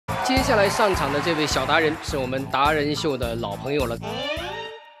接下来上场的这位小达人是我们达人秀的老朋友了。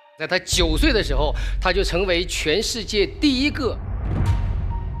在他9岁的时候，他就成为全世界第1个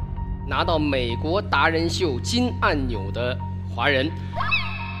拿到美国达人秀金按钮的华人。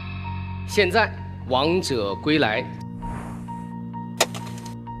现在王者归来。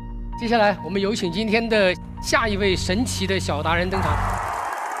接下来我们有请今天的下一位神奇的小达人登场。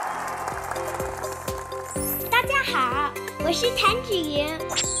大家好，我是谭芷昀，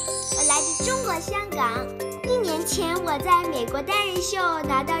我来自中国香港。1年前，我在美国达人秀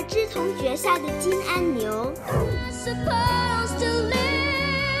拿到志同决赛的金按钮。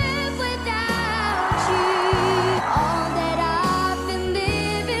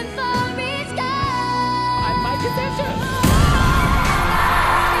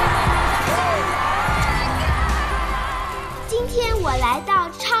今天我来到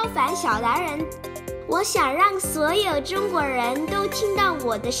超凡小达人，我想让所有中国人都听到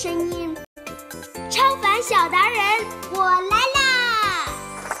我的声音。超凡小达人，我来啦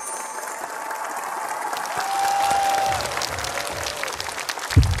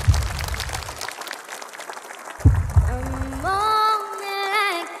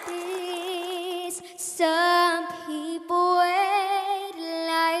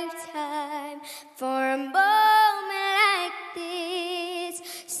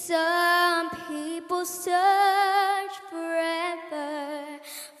！Search forever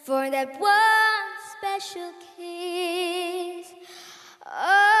for that one special kiss. Oh,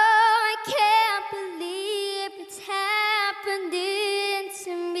 I can't believe it's happening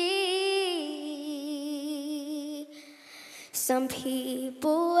to me. Some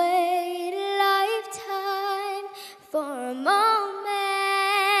people wait a lifetime for a moment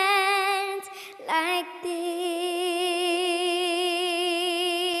like this.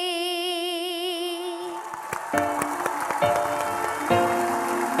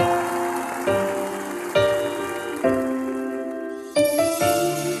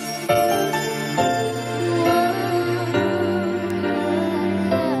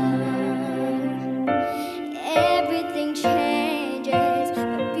 Everything changes.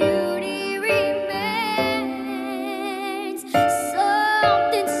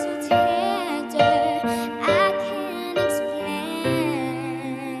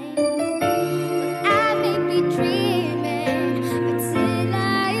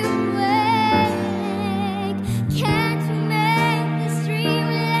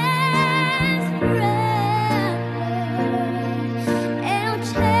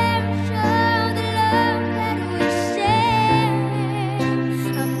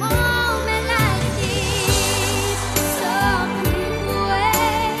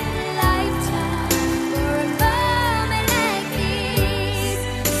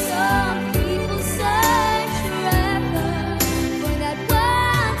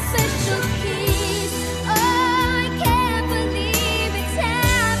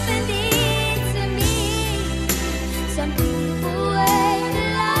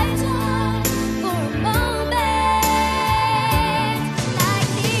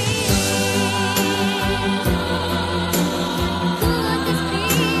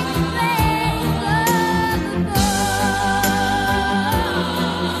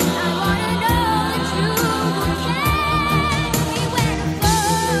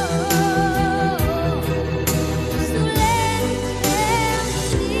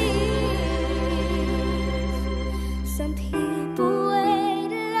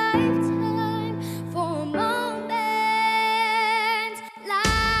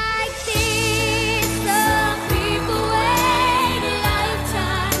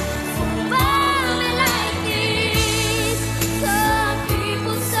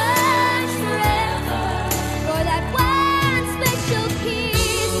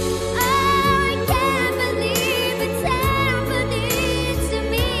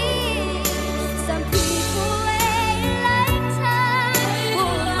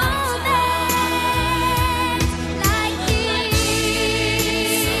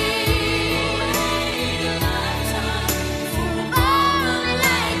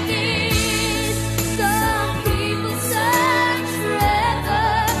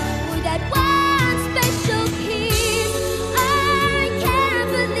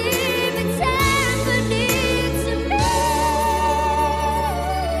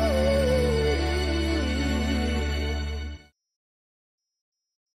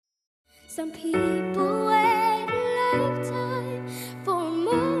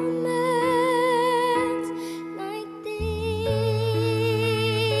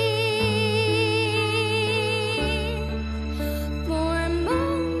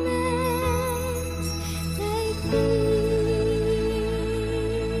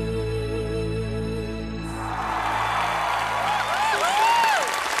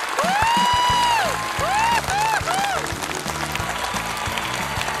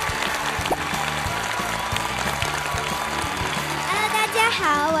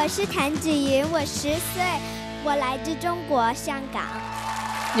 好，我是谭芷昀，我10岁，我来自中国香港。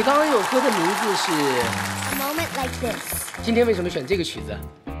你刚刚有歌的名字是 A Moment Like This。今天为什么选这个曲子？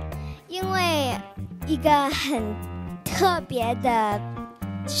因为一个很特别的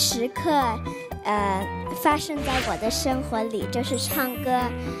时刻，发生在我的生活里，就是唱歌，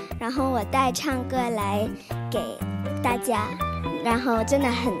然后我带唱歌来给大家，然后真的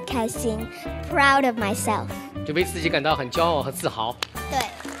很开心 ，proud of myself， 就为自己感到很骄傲和自豪。对，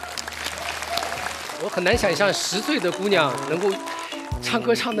我很难想象10岁的姑娘能够唱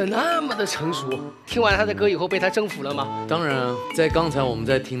歌唱得那么的成熟。听完她的歌以后，被她征服了吗？当然啊，在刚才我们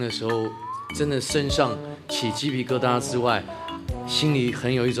在听的时候，真的身上起鸡皮疙瘩之外，心里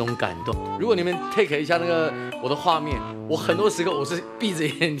很有一种感动。如果你们 take 一下那个我的画面，我很多时刻我是闭着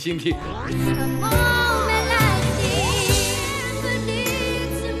眼睛听。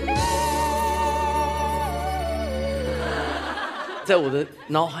在我的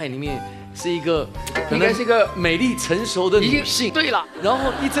脑海里面是一个，应该是一个美丽成熟的女性。对了，然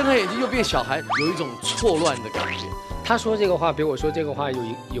后一睁开眼睛又变小孩，有一种错乱的感觉。他说这个话比我说这个话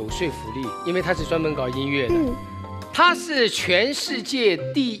有说服力，因为他是专门搞音乐的。他是全世界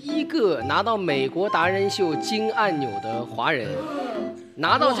第一个拿到美国达人秀金按钮的华人，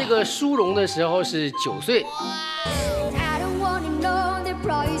拿到这个殊荣的时候是9岁。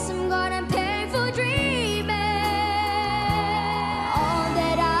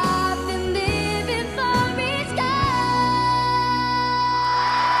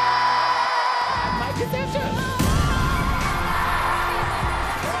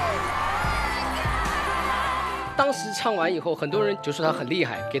当时唱完以后，很多人就说他很厉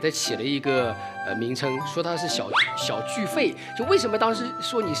害，给他起了一个名称，说他是小巨肺。就为什么当时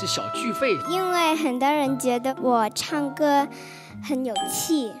说你是小巨肺？因为很多人觉得我唱歌很有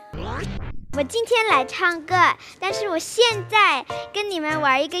气。我今天来唱歌，但是我现在跟你们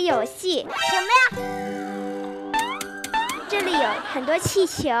玩一个游戏。什么呀？这里有很多气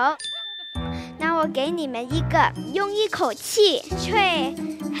球，那我给你们一个，用一口气吹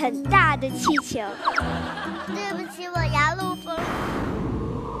很大的气球。对不起，我牙路风。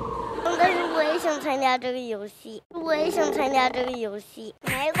但是我也想参加这个游戏，没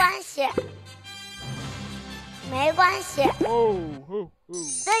关系，没关系。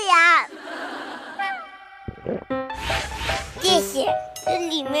对呀，谢谢。这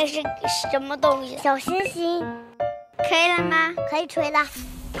里面是什么东西？小星星。可以了吗？可以吹了。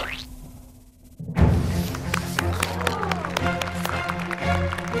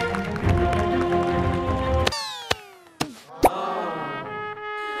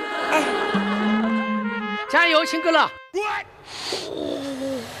加油，亲哥了！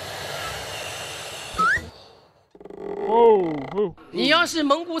你要是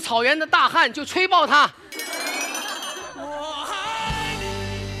蒙古草原的大汉，就吹爆他！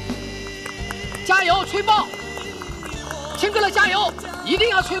加油，吹爆！亲哥了，加油！一定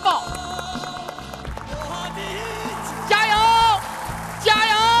要吹爆！加油！加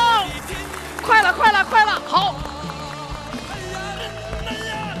油！快了，快了，快了！好。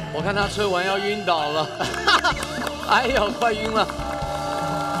我看他吹完要晕倒了，哎呦，快晕了！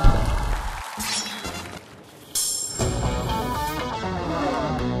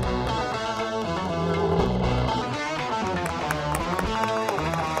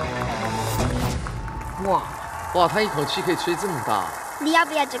哇，他一口气可以吹这么大。你要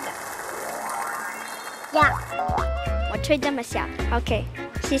不要这个？要。我吹这么小 ，OK，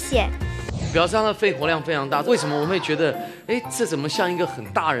 谢谢。表示他的肺活量非常大。为什么我会觉得，哎，这怎么像一个很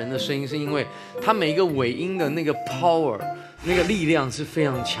大人的声音？是因为他每一个尾音的那个 power， 那个力量是非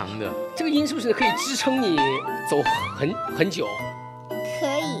常强的。这个音是不是可以支撑你走很久？可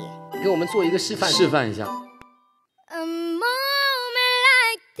以。给我们做一个示范。示范一下。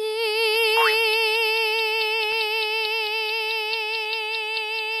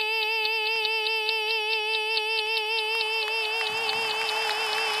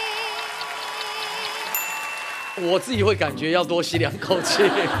我自己会感觉要多吸2口气，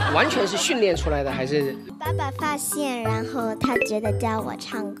完全是训练出来的还是？爸爸发现，然后他觉得叫我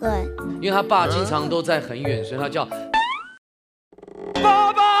唱歌，因为他爸经常都在很远，所以他叫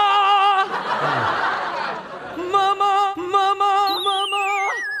爸爸、妈妈、妈妈、妈妈。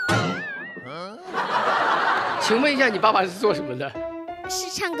请问一下，你爸爸是做什么的？是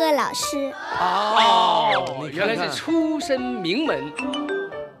唱歌老师。哦，原来是出身名门。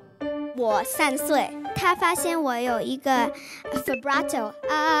我3岁，他发现我有一个 vibrato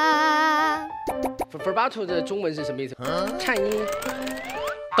啊。vibrato 的中文是什么意思？颤音、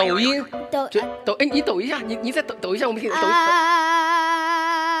抖音、抖，哎，你抖一下，你再抖一下，我们听抖。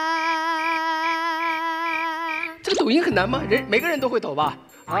这个抖音很难吗？每个人都会抖吧？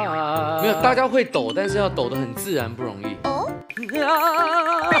没有，大家会抖，但是要抖得很自然不容易。哦，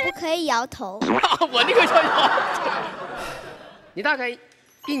不可以摇头。我那个叫摇头。你大概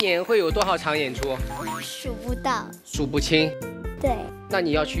一年会有多少场演出？数不到，数不清。对。那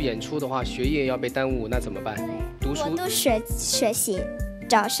你要去演出的话，学业要被耽误，那怎么办？读书。我都学习，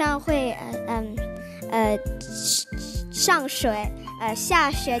早上会上学，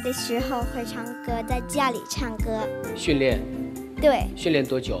下学的时候会唱歌，在家里唱歌。训练。对。训练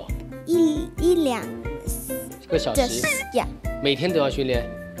多久？1-2个小时。呀。每天都要训练。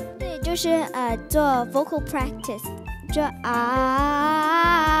对，就是做 vocal practice， 做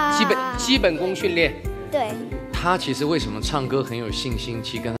基本功训练。对。他其实为什么唱歌很有信心，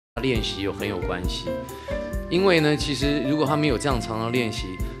其实跟他练习很有关系。因为呢，其实如果他没有这样常常练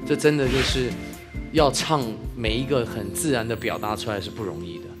习，这真的就是要唱每一个很自然的表达出来是不容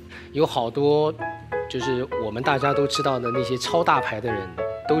易的。有好多就是我们大家都知道的那些超大牌的人，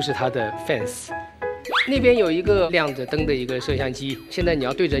都是他的 fans。那边有一个亮着灯的一个摄像机，现在你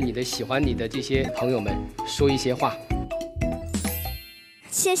要对着你的喜欢你的这些朋友们说一些话。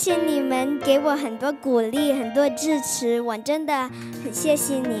谢谢你们给我很多鼓励，很多支持，我真的很谢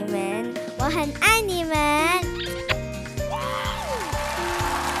谢你们，我很爱你们。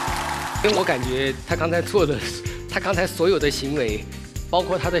因为我感觉他刚才做的，他刚才所有的行为，包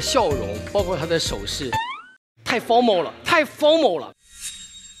括他的笑容，包括他的手势，太 formal 了，太 formal 了，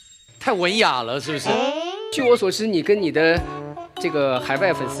太文雅了，是不是？据我所知，你跟你的这个海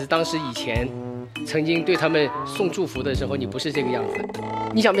外粉丝，当时以前曾经对他们送祝福的时候，你不是这个样子。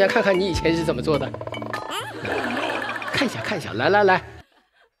你想不想看看你以前是怎么做的？看一下，看一下，来来来。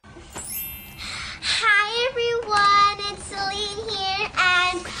Hi everyone, it's Celine here,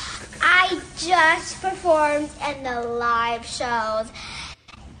 and I just performed in the live shows,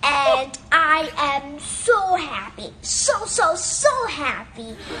 and I am so happy, so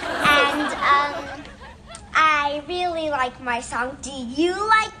happy, and I really like my song. Do you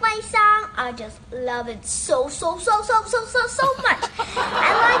like my song? I just love it so much.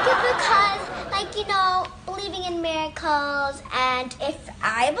 I like it because, like, you know, believing in miracles, and if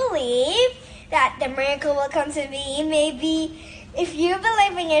I believe that the miracle will come to me, maybe if you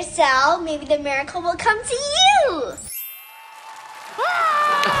believe in yourself, maybe the miracle will come to you.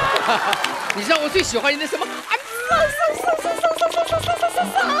 你知道我最喜欢你的什么？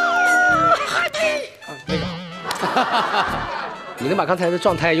非常好。你能把刚才的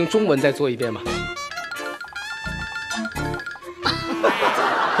状态用中文再做一遍吗？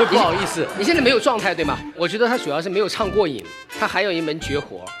会不好意思，你现在没有状态对吗？我觉得他主要是没有唱过瘾，他还有一门绝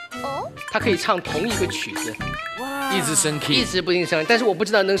活。哦。他可以唱同一个曲子，哇，一直升 key， 一直不定升，但是我不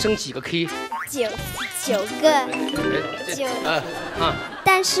知道能升几个 key。9个。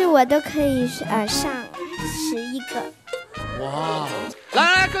但是我都可以上11个。哇！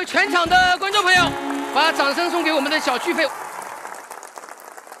来，各位全场的观众朋友，把掌声送给我们的小巨肺。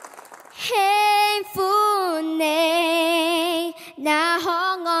喜歡你那可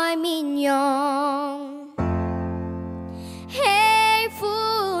愛面容，喜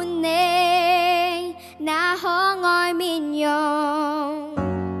歡你那可愛面容，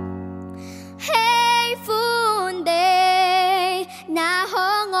喜歡你那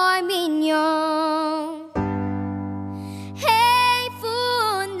可愛面容。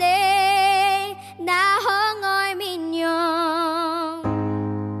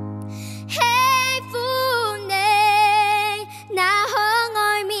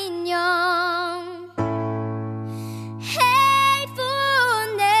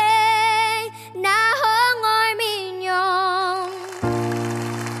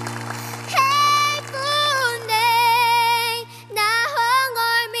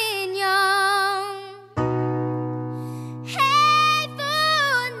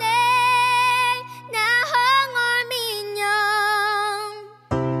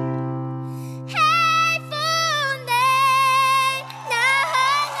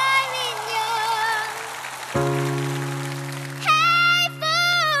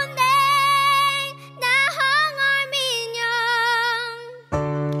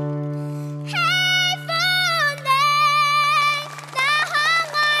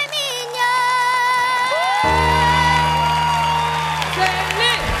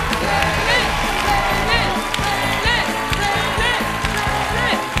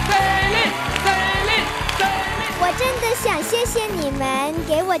谢谢你们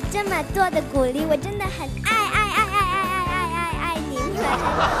给我这么多的鼓励，我真的很爱你们，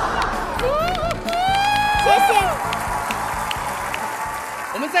谢谢。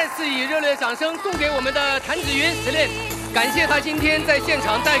我们再次以热烈的掌声送给我们的谭芷昀 Celine， 感谢她今天在现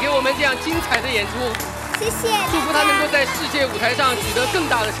场带给我们这样精彩的演出。谢谢，祝福他能够在世界舞台上取得更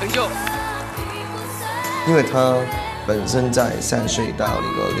大的成就。因为他本身在3岁到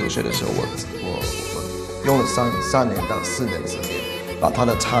6岁的时候，我用了3年到4年的时间，把他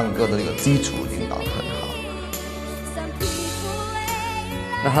的唱歌的基础引导很好。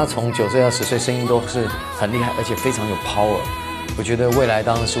那他从9岁到10岁，声音都是很厉害，而且非常有 power。我觉得未来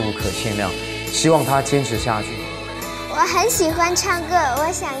当然是无可限量，希望他坚持下去。我很喜欢唱歌，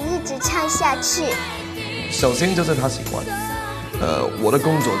我想一直唱下去。首先就是他喜欢，我的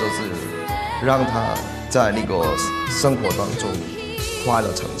工作就是让他在生活当中快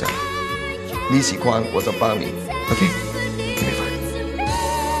乐成长。你喜欢我就帮你 ，OK， give me five。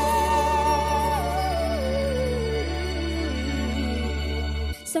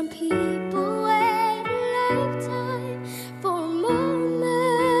 Some people